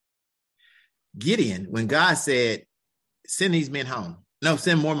 Gideon, when God said, send these men home. No,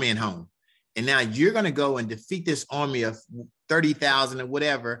 send more men home. And now you're going to go and defeat this army of 30,000 or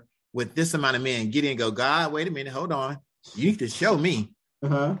whatever with this amount of men. Gideon go, God, wait a minute, hold on. You need to show me.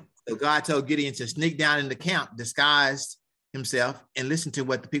 So God told Gideon to sneak down in the camp, disguise himself, and listen to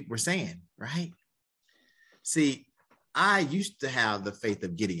what the people were saying, right? See, I used to have the faith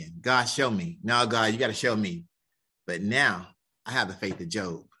of Gideon. God, show me. No, God, you got to show me. But now I have the faith of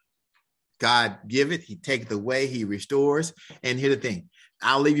Job. God give it, he taketh away, he restores. And here's the thing,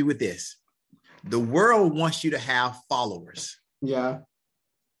 I'll leave you with this. The world wants you to have followers. Yeah.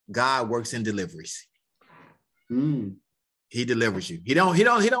 God works in deliveries. He delivers you. He don't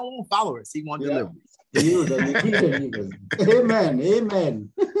want followers. He wants deliveries. Amen. Amen.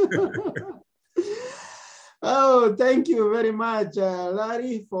 Oh, thank you very much,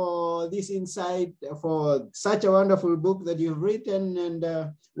 Larry, for this insight, for such a wonderful book that you've written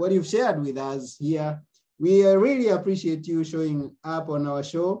and what you've shared with us here. We really appreciate you showing up on our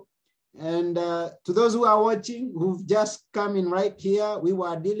show. And to those who are watching, who've just come in right here, we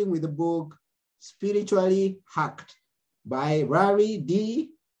were dealing with the book Spiritually Hacked by Larry D.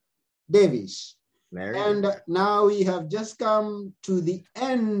 Davis. And now we have just come to the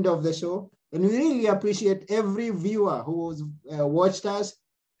end of the show. And we really appreciate every viewer who has watched us,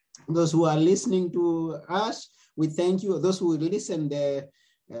 those who are listening to us. We thank you. Those who listen to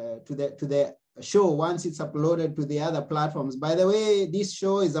the show once it's uploaded to the other platforms. By the way, this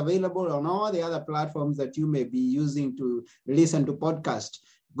show is available on all the other platforms that you may be using to listen to podcast,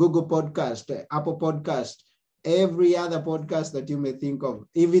 Google Podcast, Apple Podcast, every other podcast that you may think of.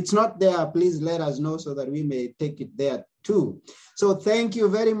 If it's not there, please let us know so that we may take it there too. So thank you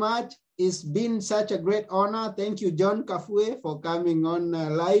very much. It's been such a great honor. Thank you, John Kafue, for coming on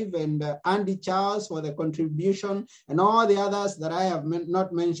live, and Andy Charles for the contribution, and all the others that I have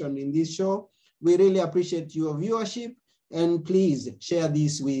not mentioned in this show. We really appreciate your viewership, and please share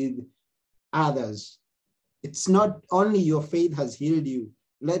this with others. It's not only your faith has healed you.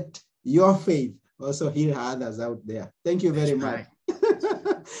 Let your faith also heal others out there. Thank you very much.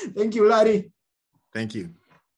 Thank you, Larry. Thank you.